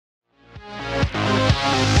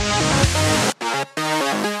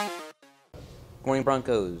Good morning,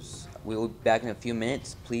 Broncos. We will be back in a few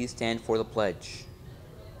minutes. Please stand for the pledge.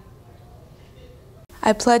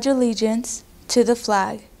 I pledge allegiance to the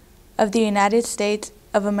flag of the United States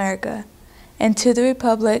of America and to the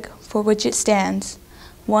republic for which it stands,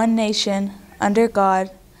 one nation, under God,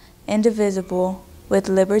 indivisible, with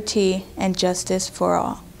liberty and justice for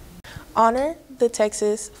all. Honor the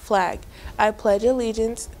Texas flag. I pledge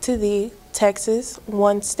allegiance to thee, Texas,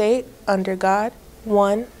 one state, under God,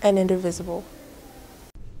 one and indivisible.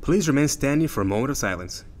 Please remain standing for a moment of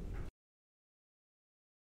silence.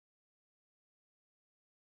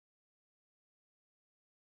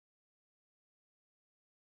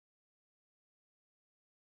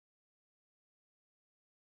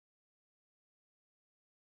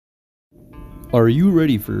 Are you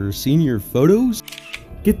ready for senior photos?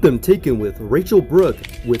 Get them taken with Rachel Brooke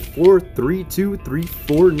with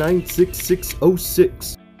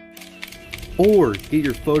 43234966606. Or get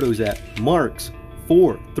your photos at Mark's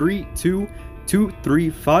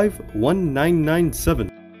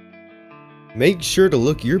 432-235-1997. Make sure to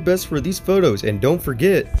look your best for these photos, and don't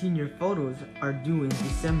forget, senior photos are due in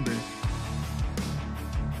December.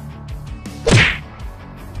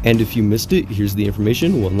 And if you missed it, here's the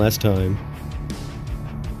information one last time.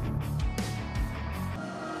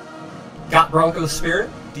 Got Bronco spirit?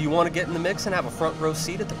 Do you want to get in the mix and have a front row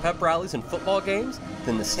seat at the pep rallies and football games?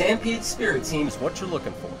 Then the Stampede Spirit Team is what you're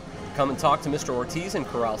looking for. Come and talk to Mr. Ortiz in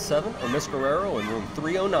Corral 7 or Miss Guerrero in room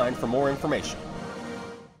 309 for more information.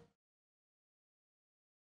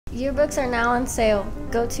 Yearbooks are now on sale.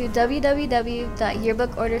 Go to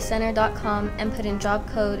www.yearbookordercenter.com and put in job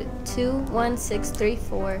code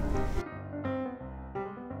 21634.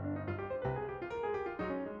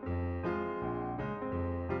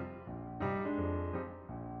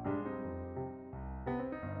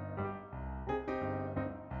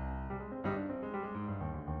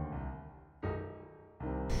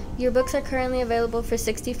 Yearbooks are currently available for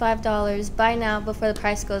 $65. Buy now before the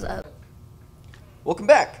price goes up. Welcome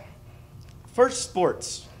back. First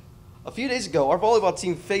sports. A few days ago, our volleyball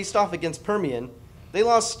team faced off against Permian. They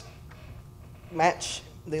lost in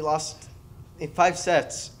 5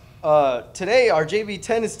 sets. Today, our JV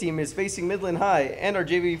tennis team is facing Midland High, and our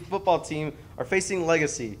JV football team are facing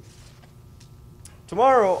Legacy.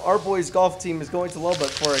 Tomorrow, our boys golf team is going to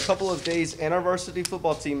Lubbock for a couple of days, and our varsity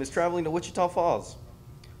football team is traveling to Wichita Falls.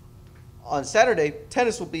 On Saturday,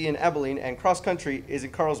 tennis will be in Abilene, and cross country is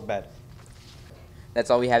in Carlsbad.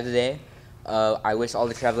 That's all we have today. I wish all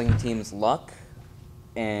the traveling teams luck,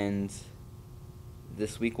 and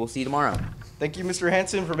this week we'll see you tomorrow. Thank you, Mr.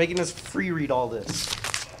 Hanson, for making us free read all this.